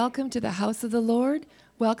Welcome to the house of the Lord.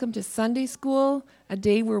 Welcome to Sunday school, a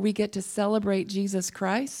day where we get to celebrate Jesus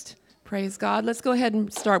Christ. Praise God. Let's go ahead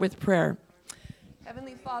and start with prayer.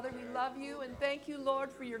 Heavenly Father, we love you and thank you,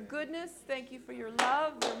 Lord, for your goodness. Thank you for your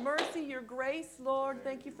love, your mercy, your grace, Lord.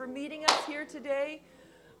 Thank you for meeting us here today.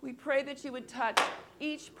 We pray that you would touch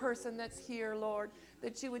each person that's here, Lord,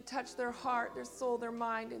 that you would touch their heart, their soul, their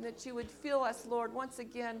mind, and that you would fill us, Lord, once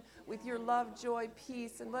again with your love, joy,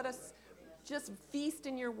 peace, and let us just feast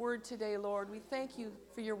in your word today, Lord. We thank you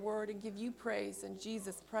for your word and give you praise in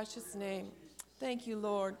Jesus' precious name. Thank you,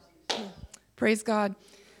 Lord. Praise God.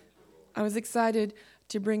 I was excited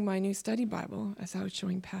to bring my new study Bible as I was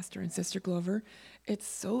showing Pastor and Sister Glover. It's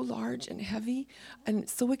so large and heavy, and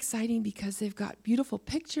it's so exciting because they've got beautiful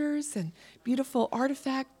pictures and beautiful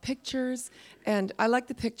artifact pictures. And I like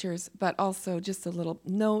the pictures, but also just the little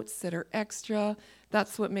notes that are extra.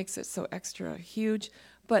 That's what makes it so extra huge.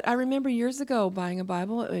 But I remember years ago buying a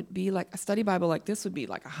Bible. It would be like a study Bible like this would be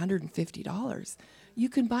like $150. You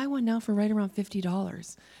can buy one now for right around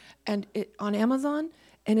 $50, and it on Amazon.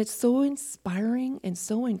 And it's so inspiring and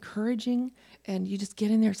so encouraging, and you just get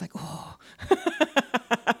in there. It's like, oh.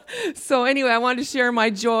 So anyway, I wanted to share my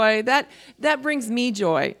joy. That brings me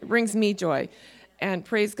joy. It brings me joy, and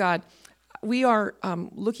praise God. We are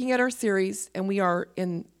looking at our series, and we are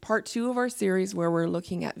in part 2 of our series where we're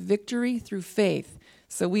looking at victory through faith.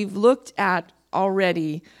 So we've looked at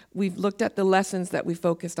the lessons that we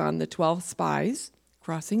focused on: the 12 spies,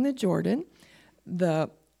 crossing the Jordan, the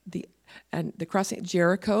crossing at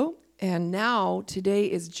Jericho, and now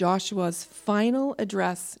today is Joshua's final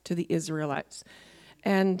address to the Israelites.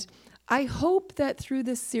 And I hope that through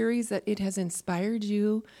this series that it has inspired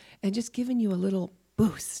you and just given you a little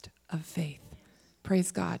boost of faith.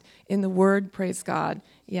 Praise God. In the Word, praise God.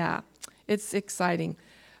 Yeah, it's exciting.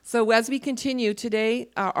 So as we continue today,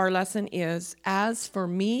 our lesson is, as for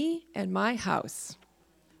me and my house.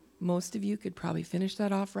 Most of you could probably finish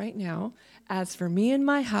that off right now. As for me and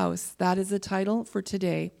my house, that is the title for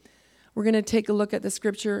today. We're going to take a look at the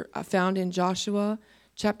scripture found in Joshua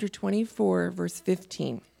chapter 24, verse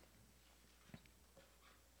 15.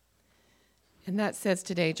 And that says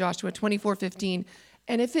today, Joshua 24:15,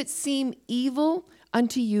 "And if it seem evil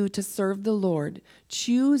unto you to serve the Lord,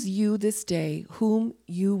 choose you this day whom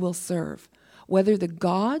you will serve, whether the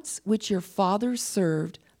gods which your fathers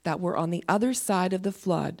served that were on the other side of the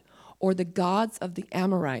flood, or the gods of the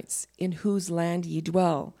Amorites in whose land ye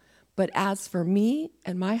dwell. But as for me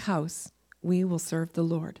and my house, we will serve the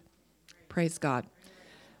Lord." Praise God.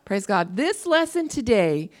 Praise God. This lesson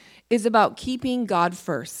today is about keeping God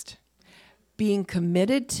first, being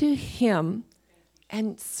committed to Him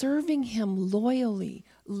and serving Him loyally,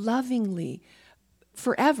 lovingly,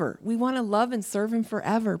 forever. We want to love and serve Him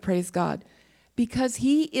forever, praise God, because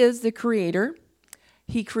He is the creator.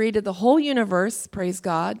 He created the whole universe, praise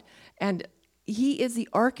God, and He is the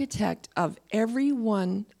architect of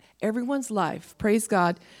everyone's life, praise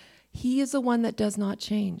God. He is the one that does not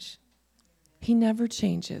change. He never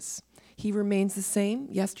changes. He remains the same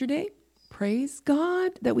yesterday. Praise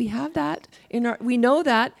God that we have that we know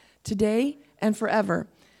that today and forever.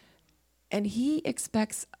 And He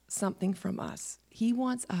expects something from us. He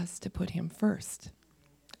wants us to put Him first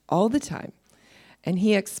all the time. And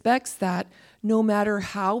He expects that no matter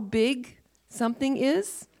how big something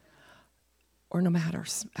is, or no matter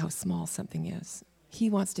how small something is, He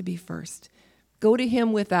wants to be first. Go to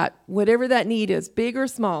Him with that, whatever that need is, big or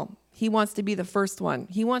small. He wants to be the first one.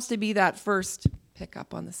 He wants to be that first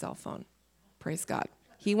pickup on the cell phone. Praise God.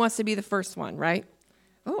 He wants to be the first one, right?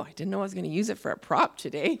 Oh, I didn't know I was going to use it for a prop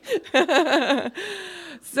today.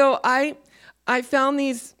 So I found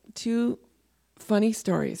these 2 funny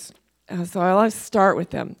stories. So I'll start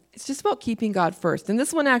with them. It's just about keeping God first. And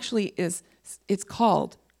this one actually it's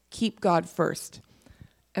called Keep God First.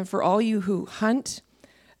 And for all you who hunt,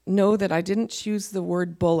 know that I didn't choose the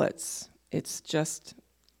word bullets. It's just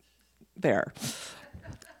there.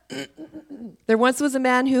 There once was a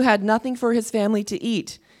man who had nothing for his family to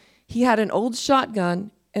eat. He had an old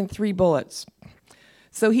shotgun and 3 bullets.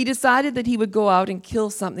 So he decided that he would go out and kill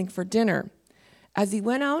something for dinner. As he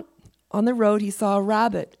went out on the road, he saw a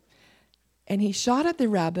rabbit, and he shot at the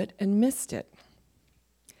rabbit and missed it.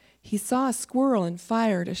 He saw a squirrel and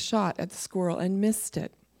fired a shot at the squirrel and missed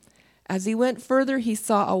it. As he went further, he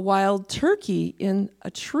saw a wild turkey in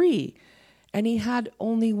a tree, and he had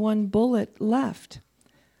only 1 bullet left.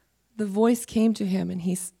 The voice came to him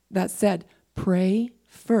that said, "Pray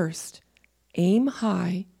first, aim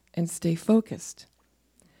high, and stay focused."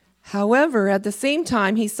 However, at the same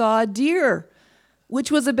time, he saw a deer,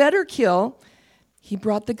 which was a better kill. He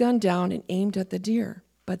brought the gun down and aimed at the deer,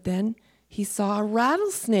 but then he saw a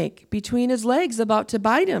rattlesnake between his legs about to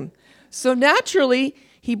bite him. So naturally,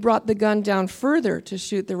 he brought the gun down further to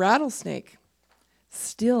shoot the rattlesnake.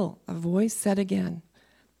 Still, a voice said again,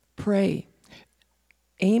 "Pray,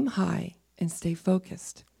 aim high, and stay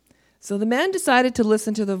focused." So the man decided to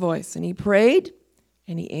listen to the voice, and he prayed,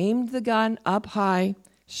 and he aimed the gun up high,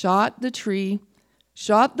 shot the tree,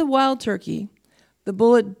 shot the wild turkey. The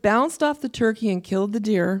bullet bounced off the turkey and killed the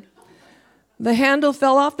deer. The handle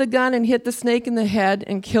fell off the gun and hit the snake in the head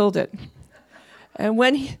and killed it. And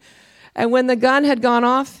when the gun had gone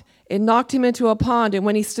off, it knocked him into a pond. And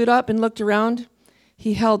when he stood up and looked around,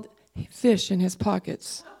 he held fish in his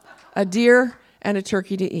pockets, a deer and a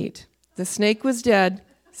turkey to eat. The snake was dead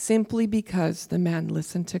simply because the man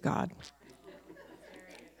listened to God.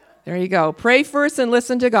 There you go. Pray first and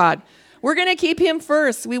listen to God. We're going to keep him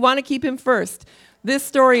first. We want to keep him first. This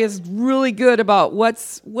story is really good about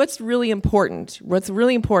what's really important. What's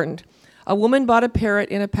really important. A woman bought a parrot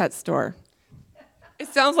in a pet store. It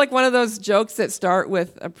sounds like one of those jokes that start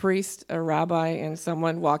with a priest, a rabbi, and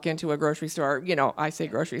someone walk into a grocery store. You know, I say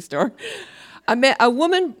grocery store. A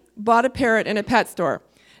woman bought a parrot in a pet store,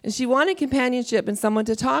 and she wanted companionship and someone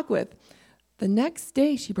to talk with. The next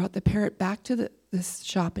day, she brought the parrot back to this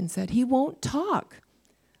shop and said, "He won't talk."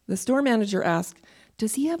 The store manager asked,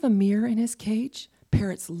 "Does he have a mirror in his cage?"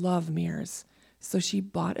 Parrots love mirrors. So she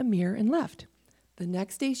bought a mirror and left. The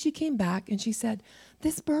next day she came back and she said,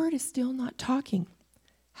 "This bird is still not talking.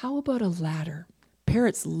 How about a ladder?"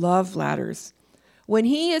 Parrots love ladders. "When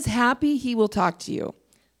he is happy, he will talk to you."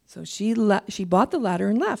 So she bought the ladder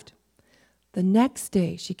and left. The next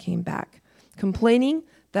day she came back, complaining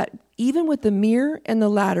that even with the mirror and the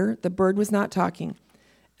ladder, the bird was not talking.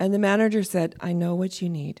 And the manager said, "I know what you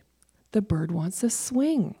need. The bird wants a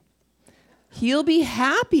swing. He'll be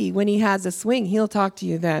happy when he has a swing. He'll talk to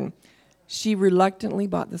you then." She reluctantly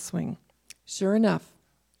bought the swing. Sure enough,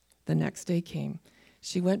 the next day came.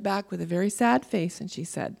 She went back with a very sad face and she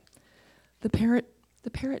said, the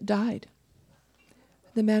parrot died."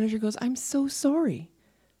 The manager goes, "I'm so sorry.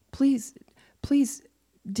 Please,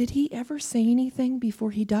 did he ever say anything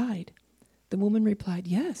before he died?" The woman replied,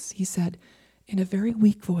 "Yes." He said, in a very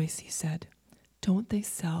weak voice, he said, "Don't they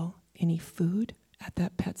sell any food at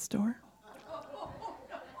that pet store?"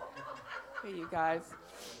 Hey, you guys.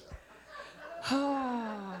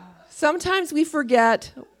 Sometimes we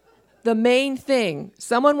forget the main thing.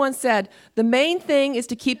 Someone once said, the main thing is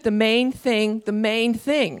to keep the main thing the main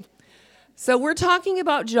thing. So we're talking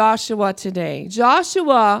about Joshua today.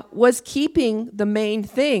 Joshua was keeping the main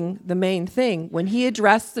thing when he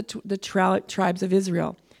addressed the tribes of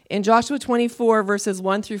Israel. In Joshua 24, verses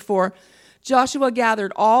 1 through 4, Joshua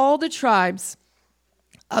gathered all the tribes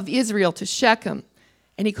of Israel to Shechem,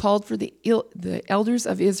 and he called for the elders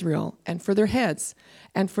of Israel and for their heads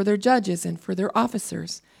and for their judges and for their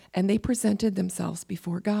officers, and they presented themselves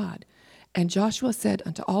before God. And Joshua said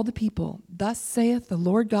unto all the people, "Thus saith the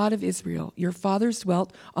Lord God of Israel, your fathers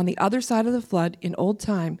dwelt on the other side of the flood in old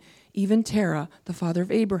time, even Terah, the father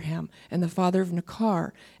of Abraham, and the father of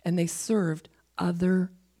Nachor, and they served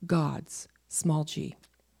other gods," small g.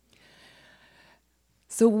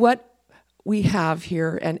 So what we have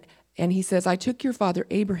here, and he says, "I took your father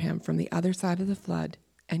Abraham from the other side of the flood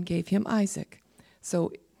and gave him Isaac."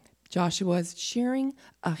 So Joshua is sharing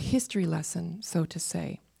a history lesson, so to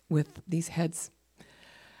say, with these heads.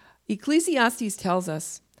 Ecclesiastes tells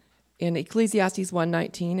us, in Ecclesiastes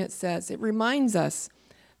 1:19, it reminds us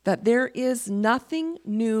that there is nothing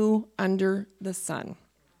new under the sun.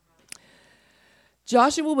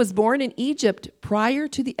 Joshua was born in Egypt prior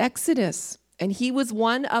to the Exodus, and he was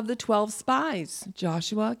one of the 12 spies.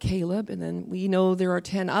 Joshua, Caleb, and then we know there are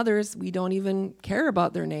 10 others. We don't even care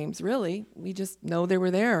about their names, really. We just know they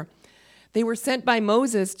were there. They were sent by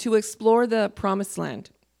Moses to explore the Promised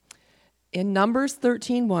Land. In Numbers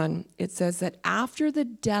 13:1, it says that after the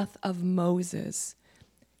death of Moses,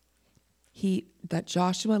 that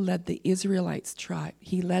Joshua led the Israelites tribe.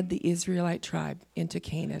 He led the Israelite tribe into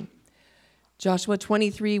Canaan. Joshua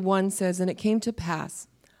 23:1 says, "And it came to pass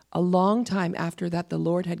a long time after that the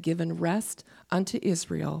Lord had given rest unto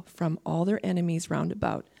Israel from all their enemies round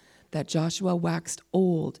about, that Joshua waxed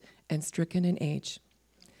old and stricken in age."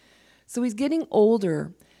 So he's getting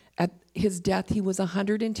older. At his death, he was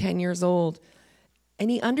 110 years old.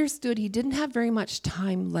 And he understood he didn't have very much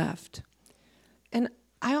time left. And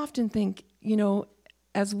I often think,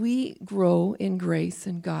 as we grow in grace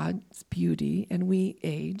and God's beauty and we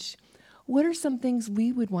age, what are some things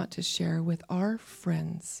we would want to share with our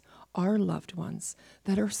friends, our loved ones,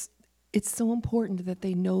 it's so important that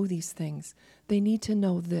they know these things. They need to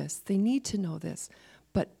know this. They need to know this.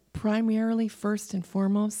 But primarily, first and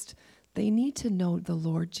foremost, They need to know the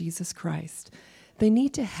Lord Jesus Christ. They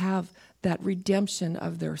need to have that redemption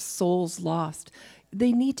of their souls lost.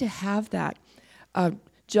 They need to have that.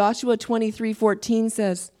 Joshua 23:14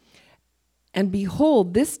 says, "And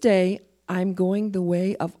behold, this day I'm going the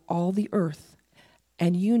way of all the earth.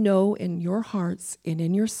 And you know in your hearts and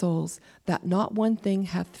in your souls that not one thing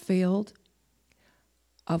hath failed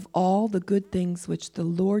of all the good things which the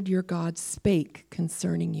Lord your God spake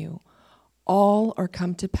concerning you. All are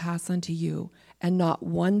come to pass unto you, and not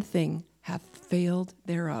one thing hath failed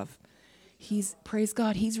thereof." Praise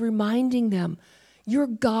God, he's reminding them, your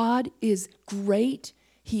God is great.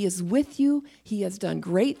 He is with you. He has done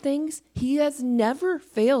great things. He has never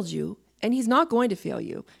failed you, and he's not going to fail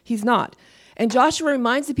you. He's not. And Joshua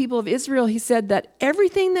reminds the people of Israel, he said that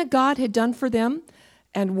everything that God had done for them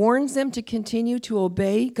and warns them to continue to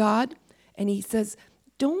obey God. And he says,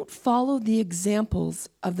 don't follow the examples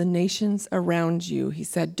of the nations around you. He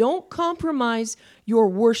said, don't compromise your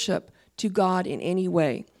worship to God in any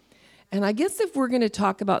way. And I guess if we're going to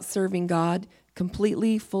talk about serving God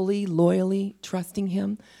completely, fully, loyally, trusting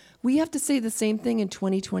him, we have to say the same thing in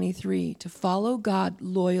 2023, to follow God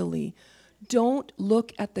loyally. Don't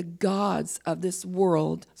look at the gods of this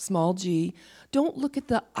world, small g. Don't look at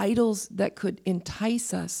the idols that could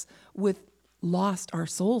entice us with our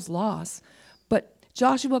souls lost. But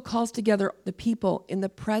Joshua calls together the people in the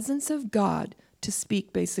presence of God to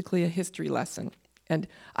speak basically a history lesson. And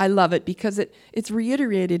I love it because it's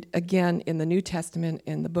reiterated again in the New Testament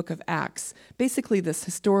in the book of Acts. Basically this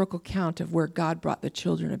historical account of where God brought the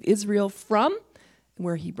children of Israel from,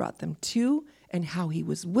 where he brought them to, and how he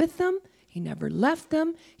was with them. He never left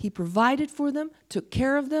them. He provided for them, took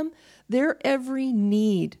care of them. Their every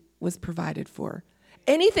need was provided for.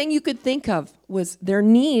 Anything you could think of their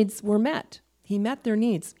needs were met. He met their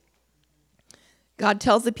needs. God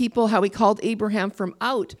tells the people how he called Abraham from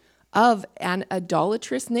out of an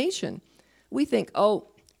idolatrous nation. We think, oh,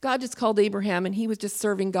 God just called Abraham and he was just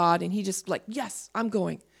serving God and he just like, yes, I'm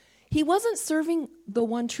going. He wasn't serving the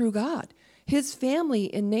one true God. His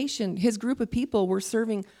family and nation, his group of people were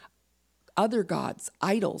serving other gods,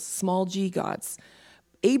 idols, small g gods.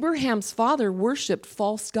 Abraham's father worshiped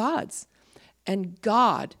false gods, and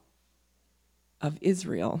God of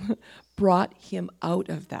Israel brought him out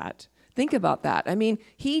of that. Think about that. I mean,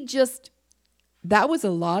 that was a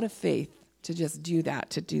lot of faith to just do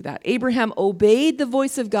that. Abraham obeyed the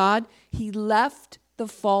voice of God. He left the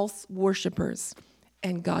false worshipers,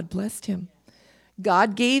 and God blessed him.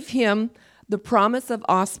 God gave him the promise of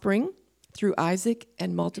offspring through Isaac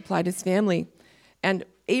and multiplied his family. And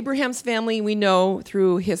Abraham's family, we know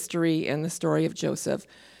through history and the story of Joseph,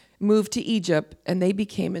 moved to Egypt and they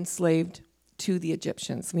became enslaved to the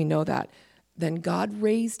Egyptians. We know that. Then God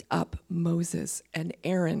raised up Moses and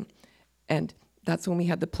Aaron, and that's when we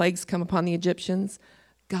had the plagues come upon the Egyptians.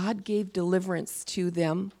 God gave deliverance to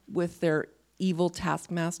them with their evil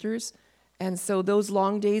taskmasters. And so those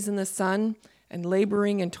long days in the sun and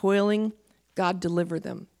laboring and toiling, God delivered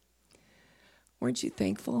them. Weren't you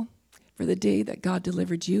thankful for the day that God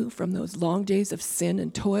delivered you from those long days of sin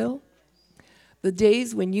and toil? The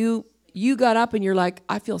days when you got up and you're like,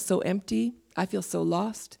 I feel so empty. I feel so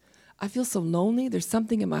lost. I feel so lonely. There's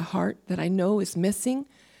something in my heart that I know is missing.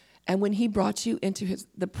 And when he brought you into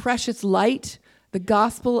the precious light, the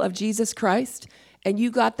gospel of Jesus Christ, and you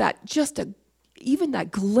got that, even that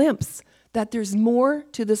glimpse that there's more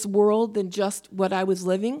to this world than just what I was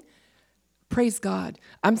living, praise God.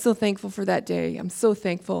 I'm so thankful for that day. I'm so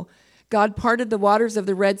thankful. God parted the waters of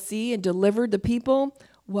the Red Sea and delivered the people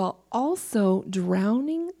while also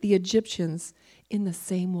drowning the Egyptians in the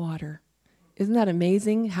same water. Isn't that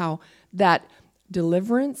amazing how that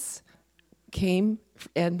deliverance came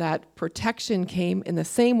and that protection came in the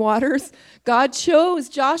same waters? God chose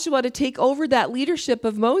Joshua to take over that leadership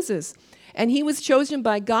of Moses. And he was chosen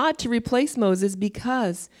by God to replace Moses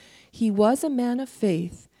because he was a man of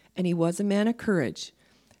faith and he was a man of courage.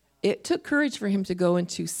 It took courage for him to go and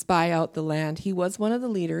to spy out the land. He was one of the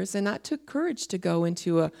leaders, and that took courage to go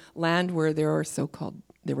into a land where there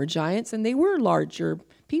were giants and they were larger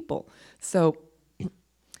people. So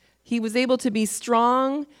he was able to be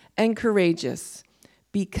strong and courageous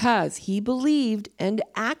because he believed and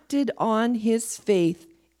acted on his faith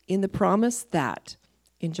in the promise that,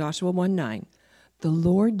 in Joshua 1:9, the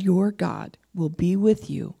Lord your God will be with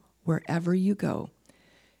you wherever you go.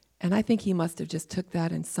 And I think he must have just took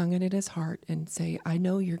that and sung it in his heart and say, I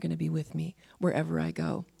know you're going to be with me wherever I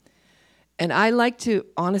go. And I like to,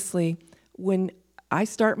 honestly, when I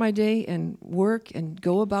start my day and work and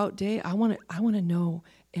go about day, I want to know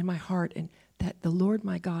in my heart and that the Lord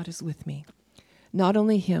my God is with me. Not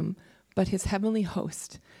only him, but his heavenly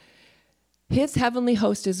host. His heavenly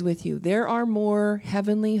host is with you. There are more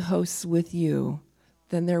heavenly hosts with you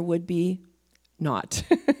than there would be not.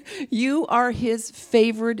 You are his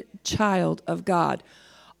favored child of God.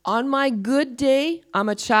 On my good day, I'm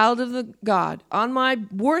a child of God. On my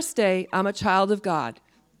worst day, I'm a child of God.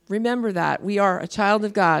 Remember that. We are a child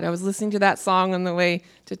of God. I was listening to that song on the way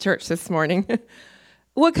to church this morning.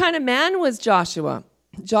 What kind of man was Joshua?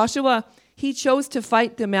 Joshua, he chose to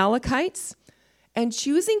fight the Amalekites, and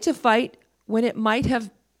choosing to fight when it might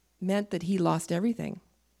have meant that he lost everything.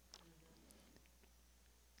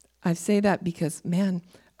 I say that because, man,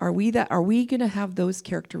 are we going to have those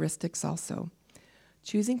characteristics also?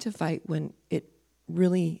 Choosing to fight when it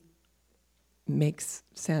really makes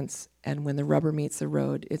sense, and when the rubber meets the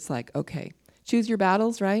road, it's like, okay, choose your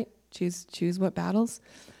battles, right? Choose what battles.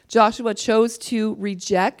 Joshua chose to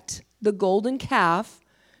reject the golden calf,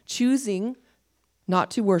 choosing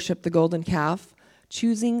not to worship the golden calf,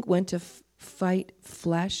 choosing when to fight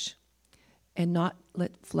flesh and not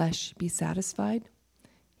let flesh be satisfied.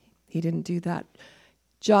 He didn't do that.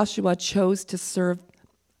 Joshua chose to serve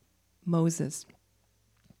Moses.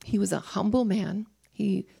 He was a humble man.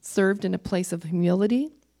 He served in a place of humility.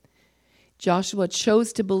 Joshua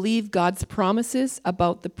chose to believe God's promises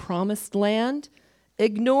about the promised land,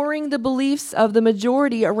 ignoring the beliefs of the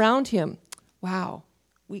majority around him. Wow,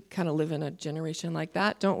 we kind of live in a generation like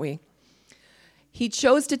that, don't we? He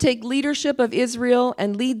chose to take leadership of Israel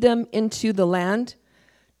and lead them into the land,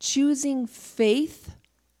 choosing faith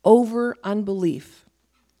over unbelief.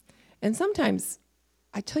 And sometimes,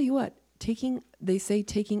 I tell you what, they say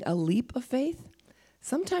taking a leap of faith.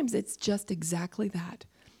 Sometimes it's just exactly that.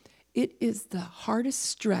 It is the hardest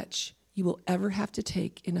stretch you will ever have to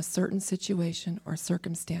take in a certain situation or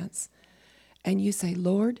circumstance. And you say,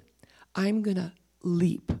 Lord, I'm going to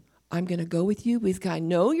leap. I'm going to go with you because I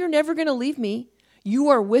know you're never going to leave me. You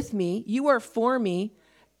are with me. You are for me.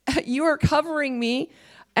 You are covering me.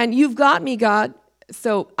 And you've got me, God.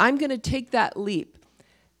 So I'm going to take that leap.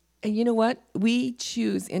 And you know what? We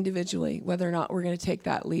choose individually whether or not we're going to take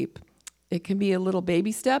that leap. It can be a little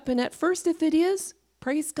baby step. And at first, if it is,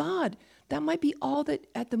 praise God. That might be all that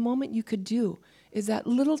at the moment you could do is that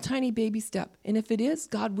little tiny baby step. And if it is,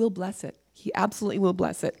 God will bless it. He absolutely will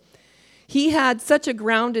bless it. He had such a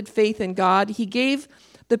grounded faith in God. He gave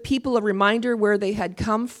the people a reminder where they had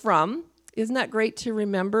come from. Isn't that great to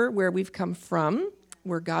remember where we've come from,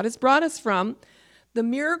 where God has brought us from? The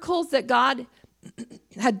miracles that God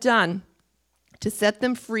had done to set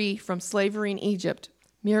them free from slavery in Egypt.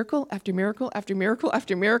 Miracle after miracle after miracle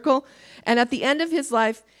after miracle. And at the end of his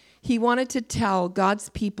life, he wanted to tell God's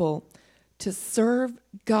people to serve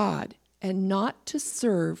God and not to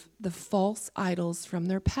serve the false idols from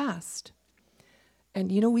their past. And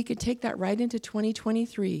you know, we could take that right into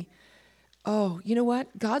 2023. Oh, you know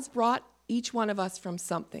what? God's brought each one of us from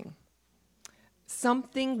something.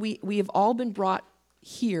 Something we have all been brought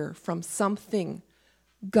here from something.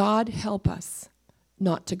 God help us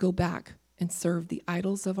not to go back and serve the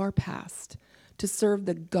idols of our past, to serve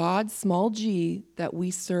the God, small g, that we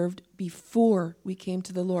served before we came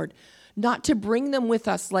to the Lord, not to bring them with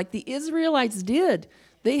us like the Israelites did.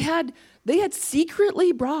 They had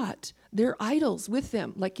secretly brought their idols with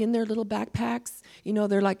them, like in their little backpacks. You know,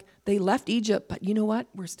 they left Egypt, but you know what?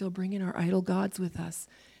 We're still bringing our idol gods with us.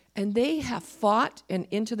 And they have fought, and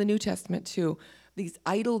into the New Testament too, these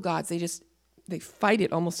idol gods, they fight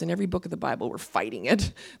it almost in every book of the Bible. We're fighting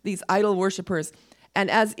it, these idol worshipers.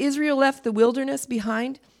 And as Israel left the wilderness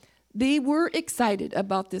behind, they were excited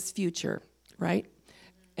about this future, right?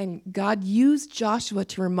 And God used Joshua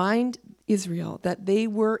to remind Israel that they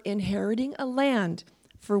were inheriting a land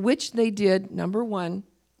for which they did, number one,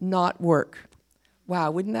 not work.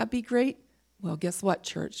 Wow, wouldn't that be great? Well, guess what,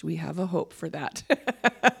 church? We have a hope for that.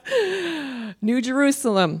 New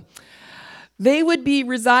Jerusalem. They would be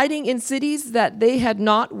residing in cities that they had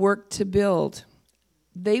not worked to build.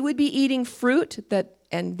 They would be eating fruit that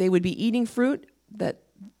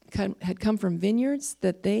had come from vineyards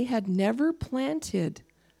that they had never planted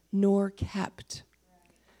nor kept.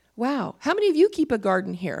 Wow. How many of you keep a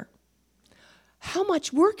garden here? How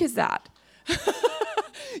much work is that?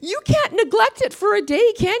 You can't neglect it for a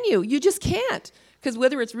day, can you? You just can't. Because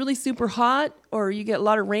whether it's really super hot or you get a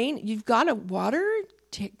lot of rain, you've got to water,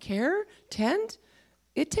 take care, tend.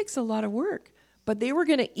 It takes a lot of work. But they were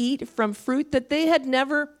going to eat from fruit that they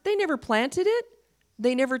never planted it.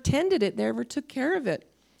 They never tended it. They never took care of it.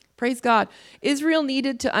 Praise God. Israel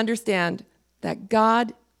needed to understand that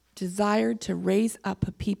God desired to raise up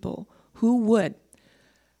a people who would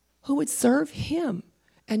serve him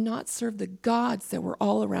and not serve the gods that were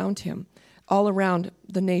all around him, all around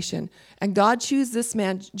the nation. And God chose this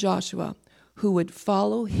man, Joshua, who would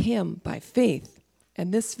follow him by faith.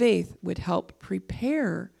 And this faith would help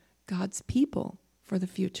prepare God's people for the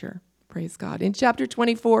future. Praise God. In chapter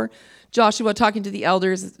 24, Joshua talking to the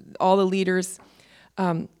elders, all the leaders,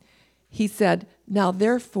 he said, now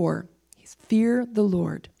therefore, fear the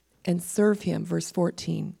Lord and serve him, verse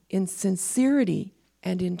 14, in sincerity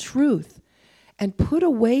and in truth, and put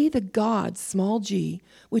away the gods, small g,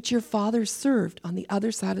 which your fathers served on the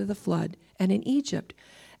other side of the flood and in Egypt,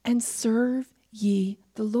 and serve ye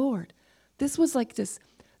the Lord. This was like this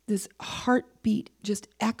heartbeat just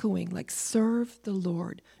echoing, like serve the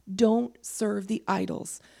Lord. Don't serve the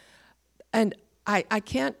idols. And I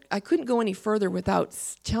couldn't go any further without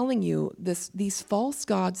telling you these false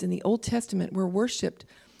gods in the Old Testament were worshipped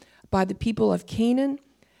by the people of Canaan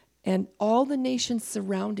and all the nations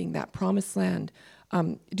surrounding that promised land.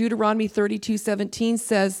 Deuteronomy 32:17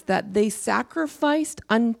 says that they sacrificed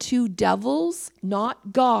unto devils,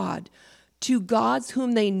 not God, to gods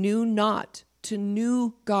whom they knew not, to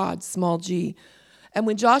new gods, small g. And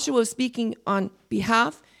when Joshua was speaking on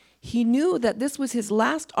behalf, he knew that this was his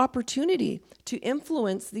last opportunity to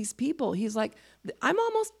influence these people. He's like, I'm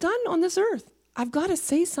almost done on this earth. I've got to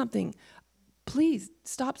say something. Please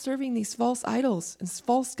stop serving these false idols and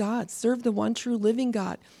false gods. Serve the one true living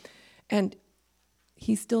God. And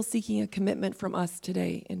he's still seeking a commitment from us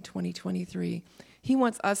today in 2023. He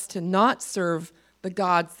wants us to not serve the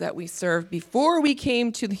gods that we served before we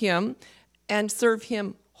came to him and serve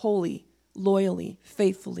him wholly, loyally,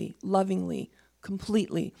 faithfully, lovingly,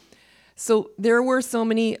 completely. So there were so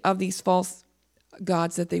many of these false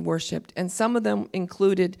gods that they worshipped, and some of them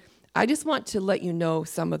included, I just want to let you know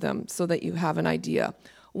some of them so that you have an idea.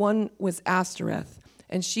 One was Ashtoreth,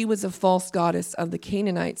 and she was a false goddess of the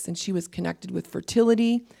Canaanites, and she was connected with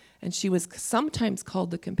fertility, and she was sometimes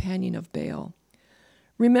called the companion of Baal.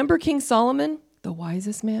 Remember King Solomon, the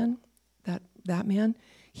wisest man, that man?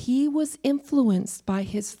 He was influenced by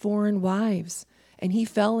his foreign wives, and he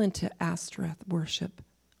fell into Ashtoreth worship,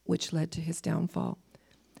 which led to his downfall.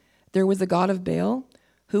 There was a god of Baal,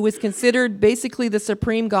 who was considered basically the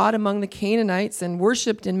supreme god among the Canaanites and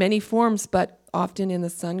worshipped in many forms, but often in the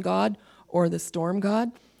sun god or the storm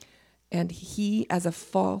god. And he, as a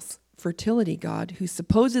false fertility god, who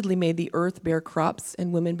supposedly made the earth bear crops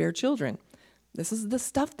and women bear children. This is the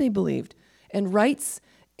stuff they believed. And rites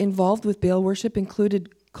involved with Baal worship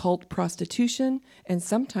included cult prostitution and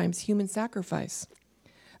sometimes human sacrifice.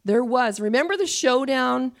 Remember the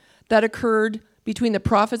showdown that occurred between the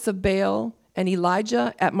prophets of Baal and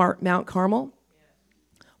Elijah at Mount Carmel?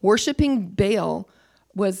 Yes. Worshipping Baal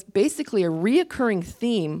was basically a reoccurring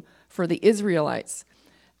theme for the Israelites.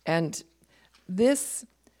 And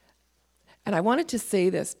I wanted to say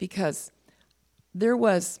this because there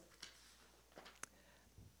was,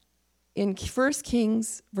 in 1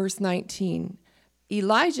 Kings verse 19,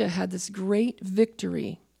 Elijah had this great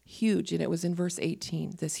victory, huge, and it was in verse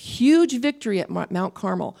 18, this huge victory at Mount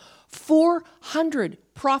Carmel. 400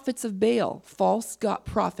 prophets of Baal, false god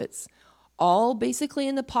prophets, all basically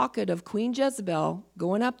in the pocket of Queen Jezebel,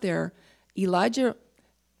 going up there. Elijah,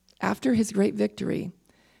 after his great victory,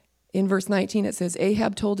 in verse 19 it says,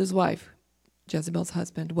 Ahab told his wife, Jezebel's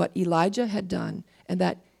husband, what Elijah had done and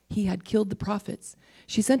that he had killed the prophets.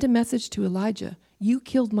 She sent a message to Elijah, you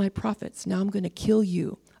killed my prophets, now I'm going to kill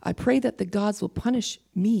you. I pray that the gods will punish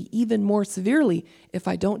me even more severely if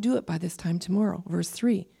I don't do it by this time tomorrow. Verse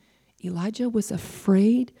 3, Elijah was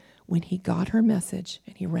afraid when he got her message,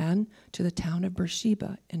 and he ran to the town of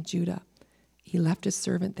Beersheba in Judah. He left his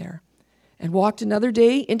servant there and walked another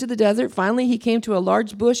day into the desert. Finally, he came to a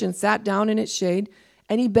large bush and sat down in its shade,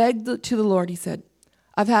 and he begged to the Lord. He said,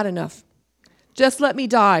 I've had enough. Just let me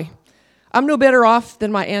die. I'm no better off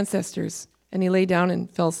than my ancestors. And he lay down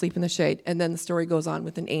and fell asleep in the shade. And then the story goes on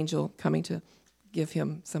with an angel coming to give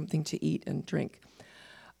him something to eat and drink.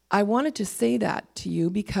 I wanted to say that to you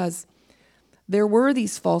because there were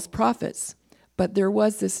these false prophets, but there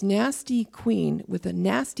was this nasty queen with a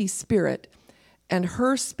nasty spirit, and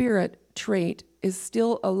her spirit trait is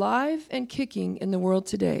still alive and kicking in the world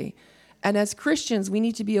today. And as Christians, we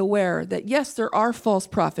need to be aware that, yes, there are false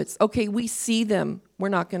prophets. Okay, we see them. We're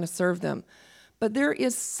not going to serve them. But there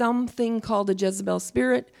is something called a Jezebel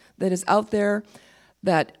spirit that is out there,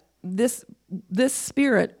 that this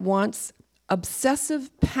spirit wants obsessive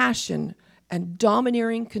passion and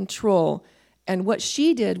domineering control. And what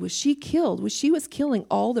she did was she was killing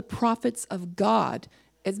all the prophets of God,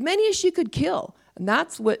 as many as she could kill. And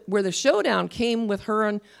that's where the showdown came with her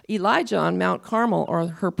and Elijah on Mount Carmel, or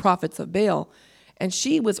her prophets of Baal. And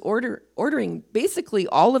she was ordering basically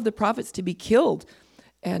all of the prophets to be killed.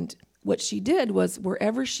 And what she did was,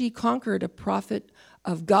 wherever she conquered a prophet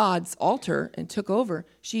of God's altar and took over,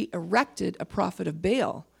 she erected a prophet of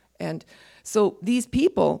Baal. And so these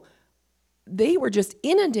people, they were just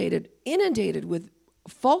inundated with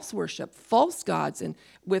false worship, false gods, and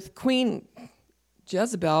with Queen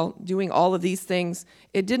Jezebel doing all of these things,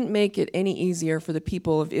 it didn't make it any easier for the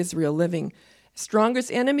people of Israel living.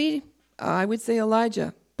 Strongest enemy, I would say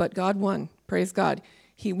Elijah, but God won. Praise God.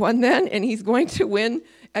 He won then, and he's going to win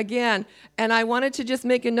again. And I wanted to just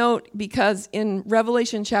make a note because in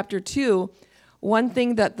Revelation chapter 2, one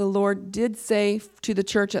thing that the Lord did say to the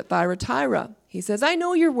church at Thyatira, he says, I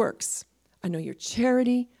know your works. I know your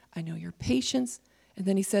charity. I know your patience. And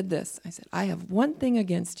then he said this, I have one thing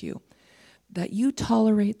against you, that you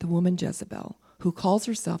tolerate the woman Jezebel, who calls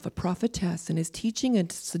herself a prophetess and is teaching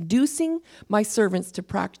and seducing my servants to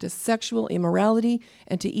practice sexual immorality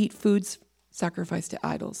and to eat foods sacrificed to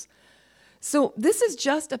idols. So this is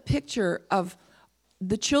just a picture of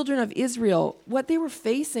the children of Israel, what they were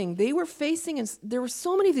facing. And there were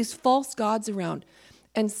so many of these false gods around.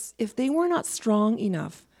 And if they were not strong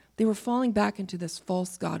enough, they were falling back into this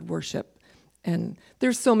false god worship. And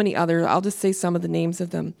there's so many others. I'll just say some of the names of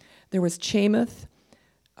them. There was Chemoth.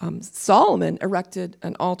 Solomon erected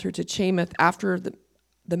an altar to Chemoth after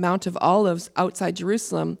the Mount of Olives outside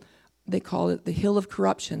Jerusalem. They call it the Hill of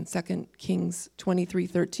Corruption, 2 Kings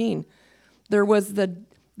 23:13. There was the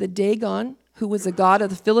Dagon, who was a god of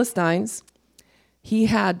the Philistines. He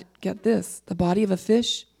had, get this, the body of a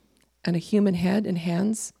fish and a human head and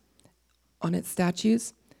hands on its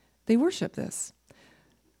statues. They worship this.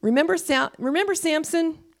 Remember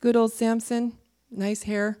Samson? Good old Samson, nice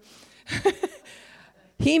hair.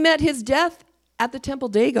 He met his death at the temple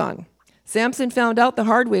Dagon. Samson found out the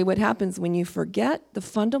hard way what happens when you forget the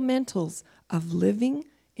fundamentals of living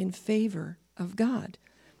in favor of God.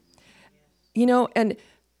 You know, and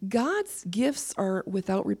God's gifts are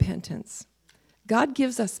without repentance. God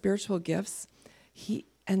gives us spiritual gifts,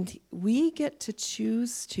 and we get to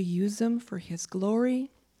choose to use them for his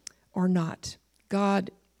glory or not.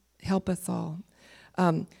 God, help us all.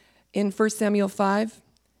 In 1 Samuel 5,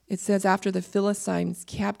 it says, after the Philistines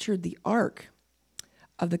captured the Ark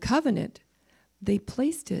of the Covenant, they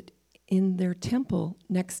placed it in their temple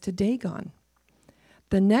next to Dagon.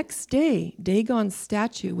 The next day, Dagon's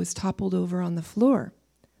statue was toppled over on the floor.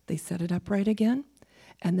 They set it upright again,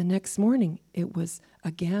 and the next morning, it was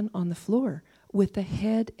again on the floor with the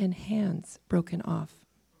head and hands broken off.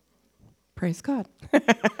 Praise God.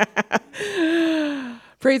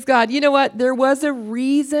 Praise God. You know what? There was a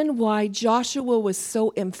reason why Joshua was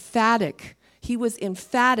so emphatic. He was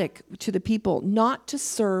emphatic to the people not to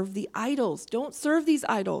serve the idols. Don't serve these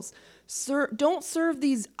idols. Don't serve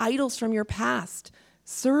these idols from your past.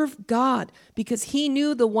 Serve God, because he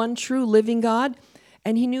knew the one true living God,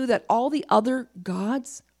 and he knew that all the other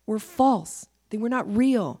gods were false. They were not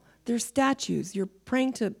real. They're statues. You're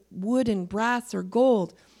praying to wood and brass or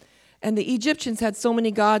gold. And the Egyptians had so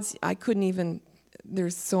many gods,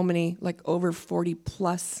 there's so many, like over 40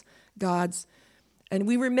 plus gods. And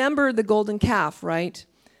we remember the golden calf, right?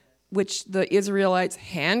 Which the Israelites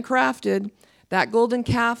handcrafted. That golden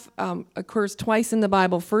calf occurs twice in the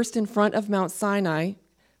Bible. First in front of Mount Sinai,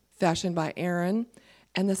 fashioned by Aaron,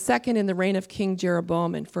 and the second in the reign of King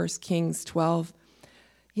Jeroboam in 1 Kings 12.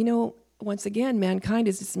 You know, once again, mankind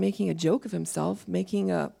is just making a joke of himself,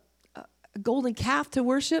 making a golden calf to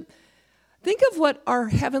worship. Think of what our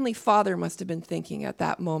Heavenly Father must have been thinking at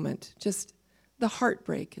that moment. Just the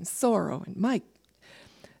heartbreak and sorrow and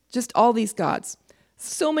just all these gods.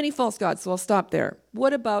 So many false gods, so I'll stop there.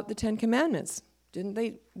 What about the Ten Commandments?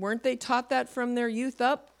 Weren't they taught that from their youth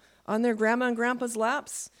up on their grandma and grandpa's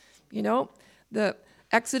laps? You know, the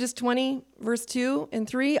Exodus 20, verse 2 and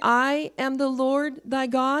 3, I am the Lord thy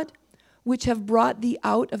God, which have brought thee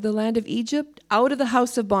out of the land of Egypt, out of the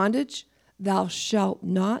house of bondage. Thou shalt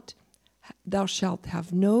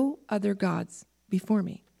have no other gods before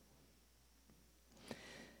me.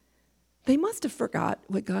 They must have forgot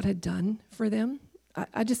what God had done for them.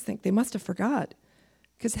 I just think they must have forgot.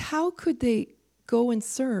 Because how could they go and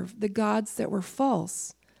serve the gods that were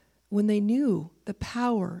false when they knew the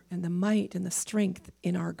power and the might and the strength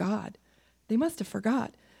in our God? They must have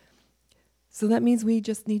forgot. So that means we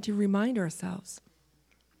just need to remind ourselves.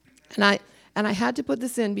 And I had to put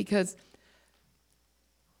this in because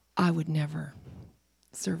I would never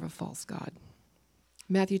serve a false god.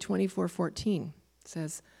 Matthew 24:14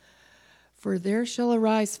 says, for there shall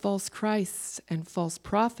arise false Christs and false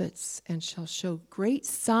prophets, and shall show great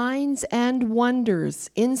signs and wonders,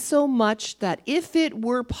 insomuch that if it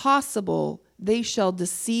were possible, they shall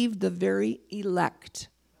deceive the very elect.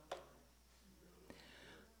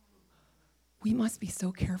 We must be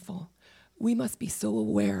so careful. we must be so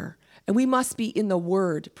aware, and we must be in the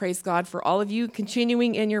Word. Praise God for all of you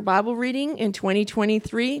continuing in your Bible reading in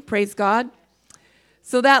 2023. Praise God.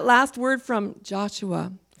 So that last word from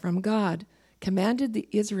Joshua, from God, commanded the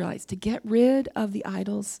Israelites to get rid of the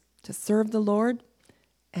idols, to serve the Lord,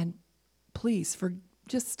 and please,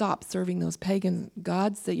 just stop serving those pagan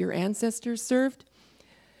gods that your ancestors served.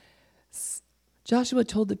 Joshua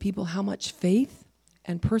told the people how much faith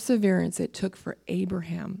and perseverance it took for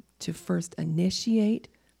Abraham to first initiate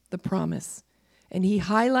the promise. And he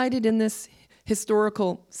highlighted in this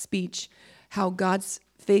historical speech how God's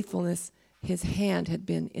faithfulness, his hand had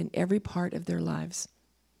been in every part of their lives.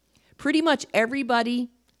 Pretty much everybody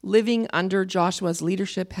living under Joshua's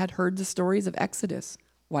leadership had heard the stories of Exodus.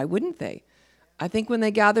 Why wouldn't they? I think when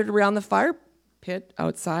they gathered around the fire pit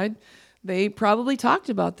outside, they probably talked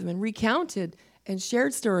about them and recounted and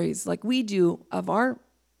shared stories like we do of our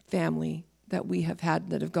family that we have had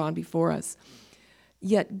that have gone before us.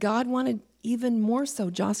 Yet God wanted even more so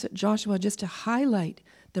Joshua just to highlight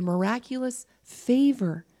the miraculous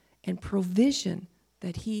favor and provision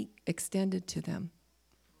that he extended to them.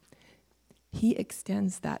 He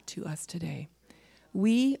extends that to us today.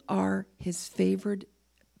 We are his favored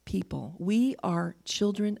people. We are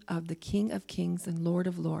children of the King of Kings and Lord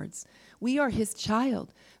of Lords. We are his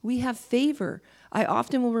child. We have favor. I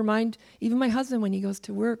often will remind even my husband when he goes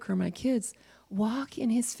to work or my kids, walk in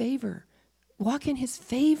his favor. Walk in his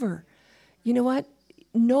favor. You know what?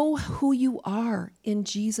 Know who you are in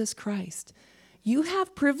Jesus Christ. You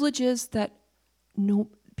have privileges that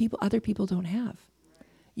other people don't have.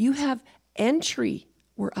 You have entry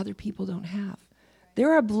where other people don't have.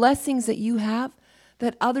 There are blessings that you have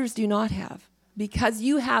that others do not have because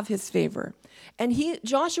you have his favor. And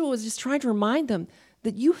Joshua was just trying to remind them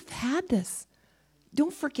that you've had this.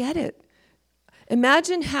 Don't forget it.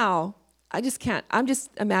 Imagine how, I'm just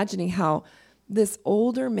imagining how this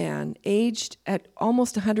older man, aged at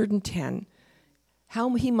almost 110,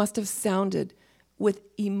 how he must have sounded with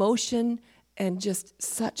emotion and just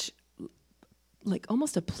such, like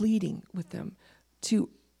almost a pleading with them to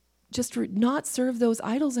just not serve those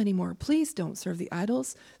idols anymore. Please don't serve the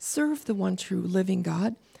idols. Serve the one true living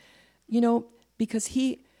God. You know, because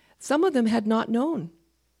some of them had not known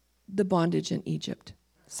the bondage in Egypt.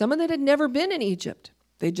 Some of them had never been in Egypt.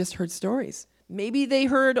 They just heard stories. Maybe they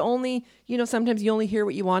heard only, sometimes you only hear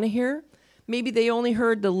what you want to hear. Maybe they only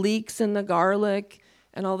heard the leeks and the garlic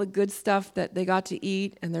and all the good stuff that they got to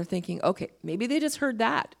eat, and they're thinking, okay, maybe they just heard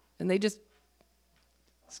that, and they just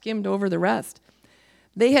skimmed over the rest.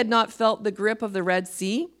 They had not felt the grip of the Red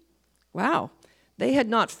Sea. Wow. They had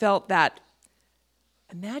not felt that.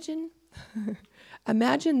 Imagine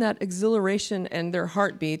that exhilaration and their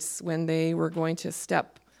heartbeats when they were going to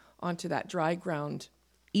step onto that dry ground,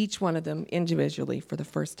 each one of them individually for the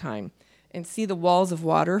first time, and see the walls of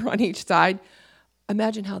water on each side.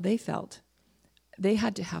 Imagine how they felt. They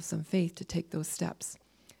had to have some faith to take those steps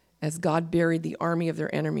as God buried the army of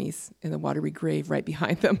their enemies in the watery grave right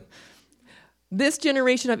behind them. This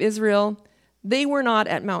generation of Israel, they were not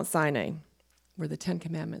at Mount Sinai where the 10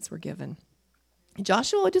 Commandments were given.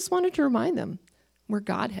 Joshua just wanted to remind them where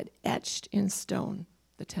God had etched in stone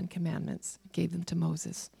the 10 Commandments, gave them to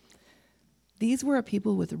Moses. These were a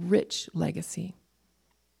people with rich legacy.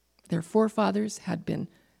 Their forefathers had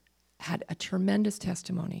a tremendous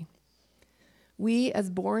testimony. We, as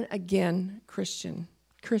born-again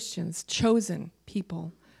Christians, chosen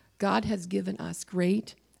people, God has given us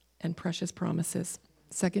great and precious promises.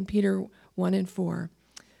 2 Peter 1 and 4.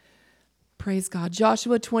 Praise God.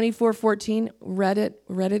 Joshua 24:14, read it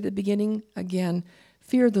at the beginning again.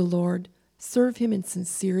 Fear the Lord, serve him in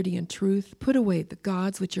sincerity and truth. Put away the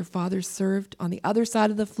gods which your fathers served on the other side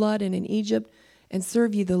of the flood and in Egypt, and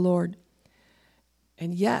serve ye the Lord.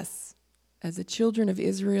 And yes, as the children of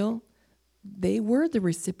Israel, they were the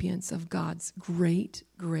recipients of God's great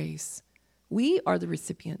grace. We are the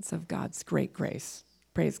recipients of God's great grace.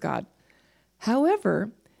 Praise God.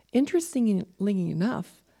 However, interestingly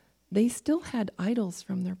enough, they still had idols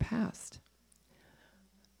from their past.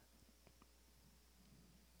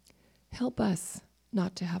 Help us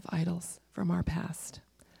not to have idols from our past.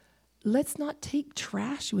 Let's not take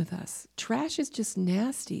trash with us. Trash is just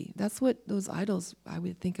nasty. That's what those idols, I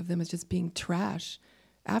would think of them as just being trash.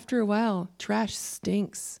 After a while, trash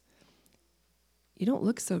stinks. You don't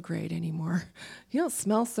look so great anymore. You don't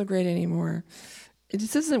smell so great anymore. It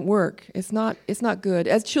just doesn't work. It's not good.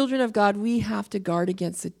 As children of God, we have to guard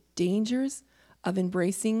against the dangers of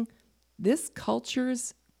embracing this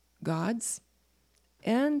culture's gods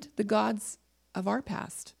and the gods of our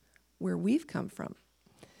past, where we've come from.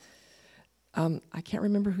 I can't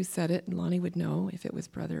remember who said it, and Lonnie would know if it was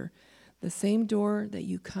Brother The same door that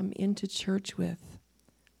you come into church with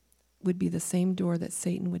would be the same door that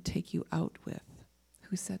Satan would take you out with.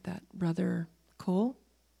 Who said that? Brother Cole?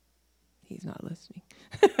 He's not listening.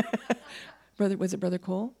 Was it Brother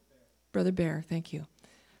Cole? Brother Bear, thank you.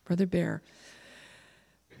 Brother Bear.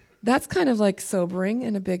 That's kind of like sobering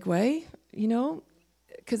in a big way,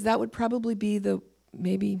 because that would probably be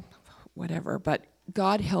maybe whatever, but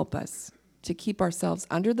God help us to keep ourselves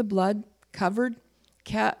under the blood, covered,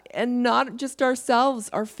 and not just ourselves,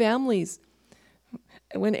 our families.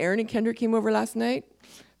 When Aaron and Kendrick came over last night,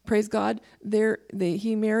 praise God,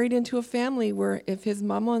 he married into a family where if his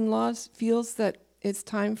mama-in-law feels that it's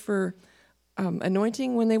time for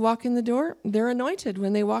anointing when they walk in the door, they're anointed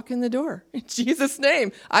when they walk in the door. In Jesus'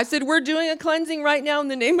 name. I said, we're doing a cleansing right now in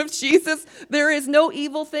the name of Jesus. There is no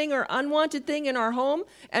evil thing or unwanted thing in our home.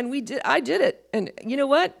 And I did it. And you know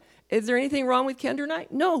what? Is there anything wrong with Kendra and I?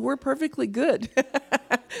 No, we're perfectly good.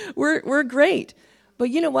 We're great.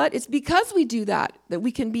 But you know what? It's because we do that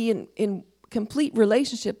we can be in complete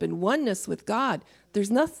relationship and oneness with God.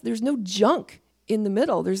 There's no junk in the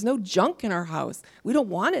middle. There's no junk in our house. We don't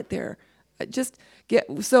want it there.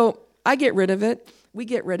 So I get rid of it. We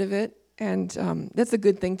get rid of it. And that's a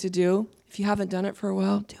good thing to do. If you haven't done it for a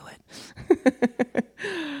while, do it.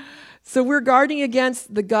 So we're guarding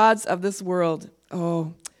against the gods of this world.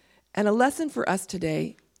 Oh, and a lesson for us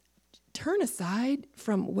today, turn aside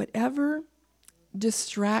from whatever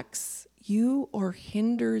distracts you or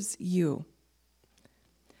hinders you.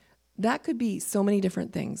 That could be so many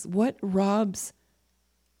different things. What robs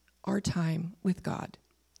our time with God?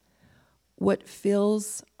 What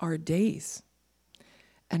fills our days?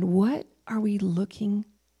 And what are we looking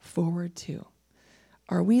forward to?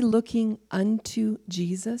 Are we looking unto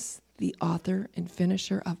Jesus, the author and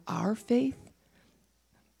finisher of our faith?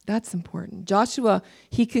 That's important. Joshua,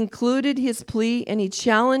 he concluded his plea and he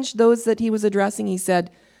challenged those that he was addressing. He said,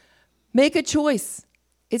 make a choice.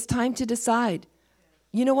 It's time to decide.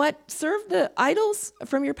 You know what? Serve the idols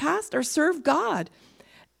from your past or serve God.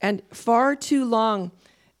 And far too long,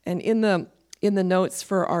 and in the notes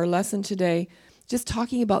for our lesson today, just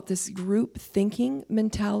talking about this group thinking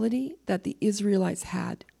mentality that the Israelites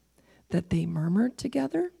had, that they murmured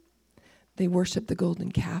together, they worshiped the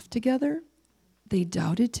golden calf together, they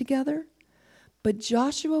doubted together, but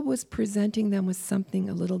Joshua was presenting them with something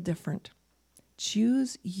a little different.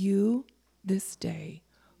 Choose you this day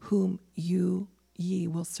whom ye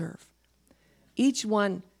will serve. Each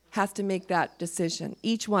one has to make that decision.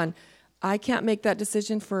 Each one. I can't make that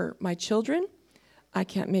decision for my children.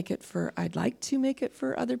 I'd like to make it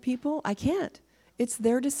for other people. I can't. It's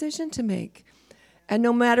their decision to make. And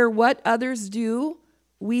no matter what others do,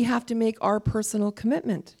 we have to make our personal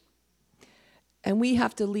commitment. And we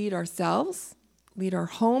have to lead ourselves, lead our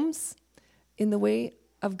homes in the way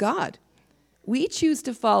of God. We choose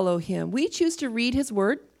to follow him. We choose to read his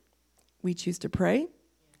word. We choose to pray.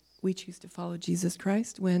 We choose to follow Jesus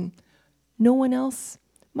Christ when no one else,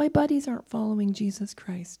 my buddies aren't following Jesus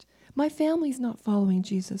Christ. My family's not following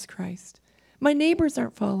Jesus Christ. My neighbors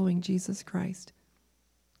aren't following Jesus Christ.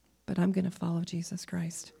 But I'm going to follow Jesus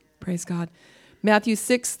Christ. Praise God. Matthew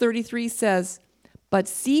 6:33 says, but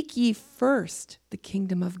seek ye first the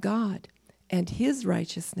kingdom of God and his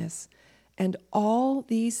righteousness, and all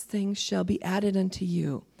these things shall be added unto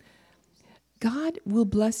you. God will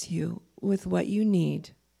bless you with what you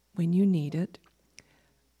need when you need it.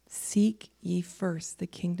 Seek ye first the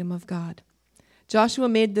kingdom of God. Joshua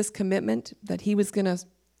made this commitment that he was going to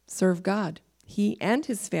serve God, he and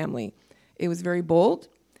his family. It was very bold,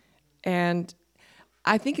 and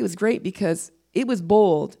I think it was great because it was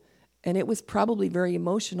bold, and it was probably very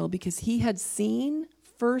emotional because he had seen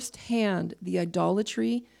firsthand the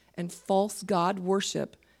idolatry and false god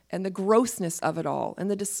worship and the grossness of it all and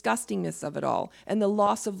the disgustingness of it all and the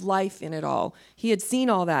loss of life in it all. He had seen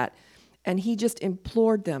all that, and he just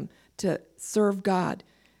implored them to serve God.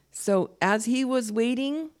 So as he was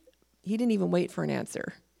waiting, he didn't even wait for an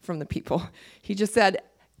answer from the people. He just said,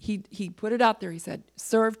 he put it out there. He said,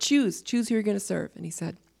 choose who you're going to serve. And he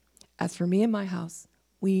said, as for me and my house,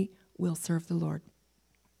 we will serve the Lord.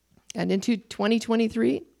 And into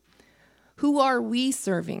 2023, who are we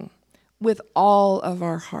serving with all of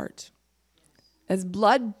our heart? As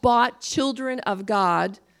blood-bought children of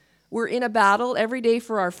God, we're in a battle every day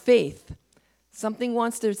for our faith. Something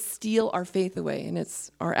wants to steal our faith away, and it's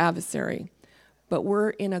our adversary. But we're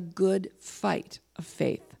in a good fight of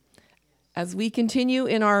faith. As we continue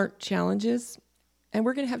in our challenges, and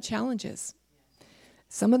we're going to have challenges.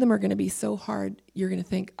 Some of them are going to be so hard, you're going to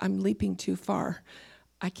think, I'm leaping too far.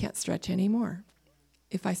 I can't stretch anymore.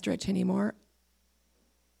 If I stretch anymore,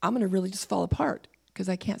 I'm going to really just fall apart. because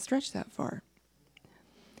I can't stretch that far.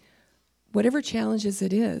 Whatever challenges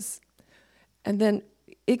it is. And then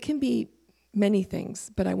it can be many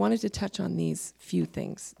things, but I wanted to touch on these few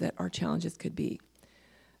things that our challenges could be.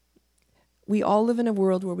 We all live in a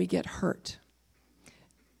world where we get hurt.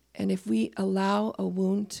 And if we allow a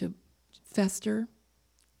wound to fester,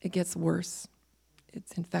 it gets worse.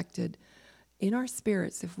 It's infected. In our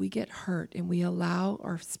spirits, if we get hurt and we allow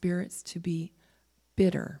our spirits to be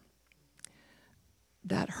bitter,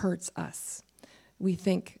 that hurts us. We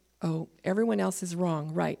think, oh, everyone else is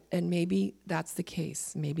wrong, right? And maybe that's the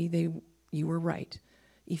case. Maybe you were right.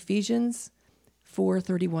 Ephesians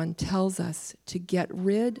 4:31 tells us to get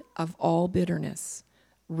rid of all bitterness,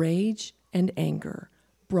 rage and anger,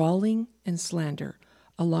 brawling and slander,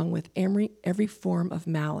 along with every form of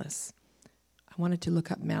malice. I wanted to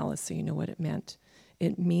look up malice so you know what it meant.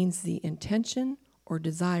 It means the intention or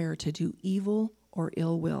desire to do evil or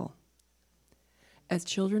ill will. As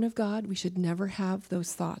children of God, we should never have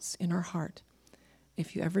those thoughts in our heart.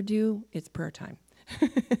 If you ever do, it's prayer time.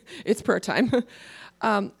 It's prayer time.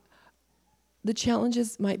 The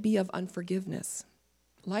challenges might be of unforgiveness.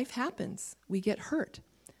 Life happens. We get hurt.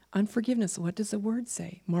 Unforgiveness, what does the word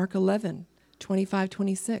say? Mark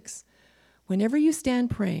 11:25-26. Whenever you stand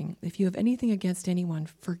praying, if you have anything against anyone,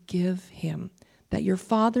 forgive him, that your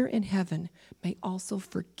Father in heaven may also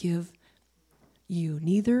forgive you.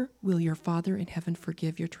 Neither will your Father in heaven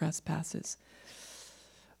forgive your trespasses.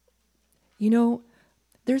 You know,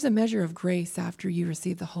 there's a measure of grace after you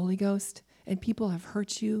receive the Holy Ghost, and people have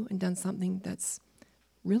hurt you and done something that's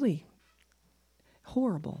really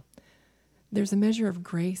horrible. There's a measure of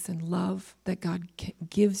grace and love that God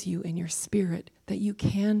gives you in your spirit that you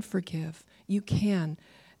can forgive. You can.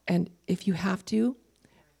 And if you have to,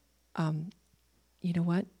 you know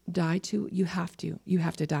what? You have to. You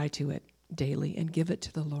have to die to it daily and give it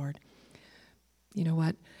to the Lord. You know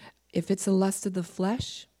what? If it's a lust of the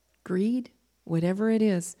flesh, greed, whatever it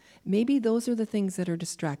is, maybe those are the things that are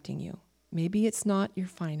distracting you. Maybe it's not your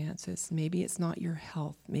finances. Maybe it's not your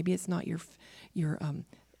health. Maybe it's not your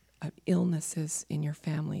illnesses in your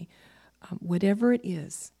family. Whatever it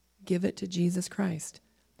is, give it to Jesus Christ.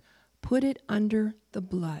 Put it under the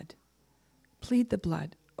blood. Plead the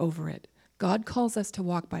blood over it. God calls us to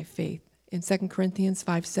walk by faith. In 2 Corinthians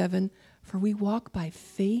 5:7, for we walk by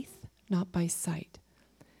faith, not by sight.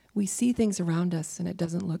 We see things around us and it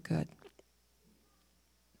doesn't look good.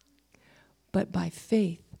 But by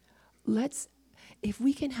faith, if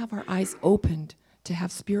we can have our eyes opened to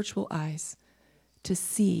have spiritual eyes, to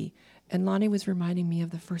see. And Lonnie was reminding me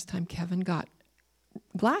of the first time Kevin got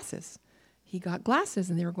glasses. He got glasses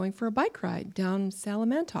and they were going for a bike ride down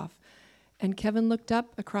Salamantoff. And Kevin looked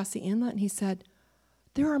up across the inlet and he said,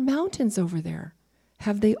 there are mountains over there.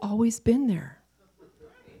 Have they always been there?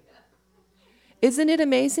 Isn't it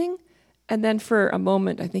amazing? And then for a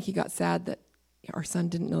moment, I think he got sad that our son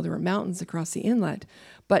didn't know there were mountains across the inlet.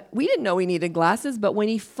 But we didn't know he needed glasses. But when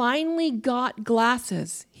he finally got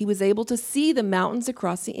glasses, he was able to see the mountains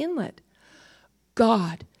across the inlet.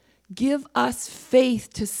 God, give us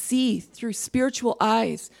faith to see through spiritual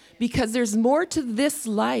eyes, because there's more to this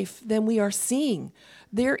life than we are seeing.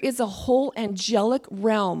 There is a whole angelic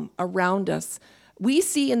realm around us. We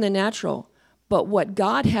see in the natural, but what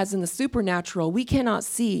God has in the supernatural, we cannot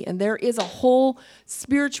see. And there is a whole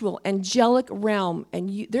spiritual, angelic realm.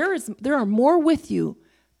 And there are more with you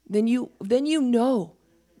than you know.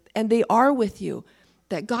 And they are with you.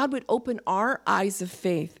 That God would open our eyes of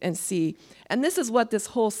faith and see. And this is what this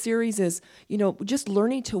whole series is, just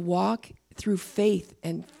learning to walk through faith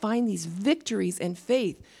and find these victories in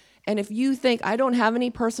faith. And if you think, I don't have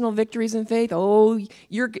any personal victories in faith,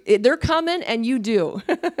 they're coming and you do.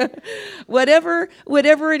 Whatever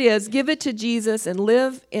it is, give it to Jesus and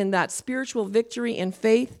live in that spiritual victory in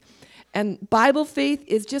faith. And Bible faith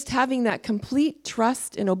is just having that complete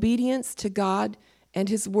trust and obedience to God and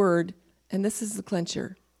His Word. And this is the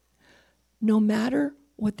clincher. No matter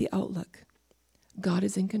what the outlook, God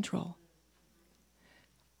is in control.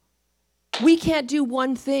 We can't do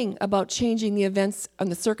one thing about changing the events and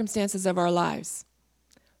the circumstances of our lives.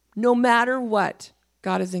 No matter what,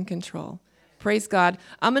 God is in control. Praise God.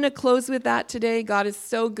 I'm going to close with that today. God is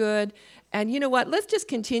so good. And you know what? Let's just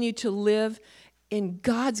continue to live in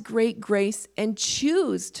God's great grace and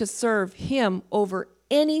choose to serve Him over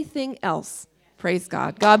anything else. Praise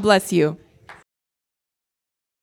God. God bless you.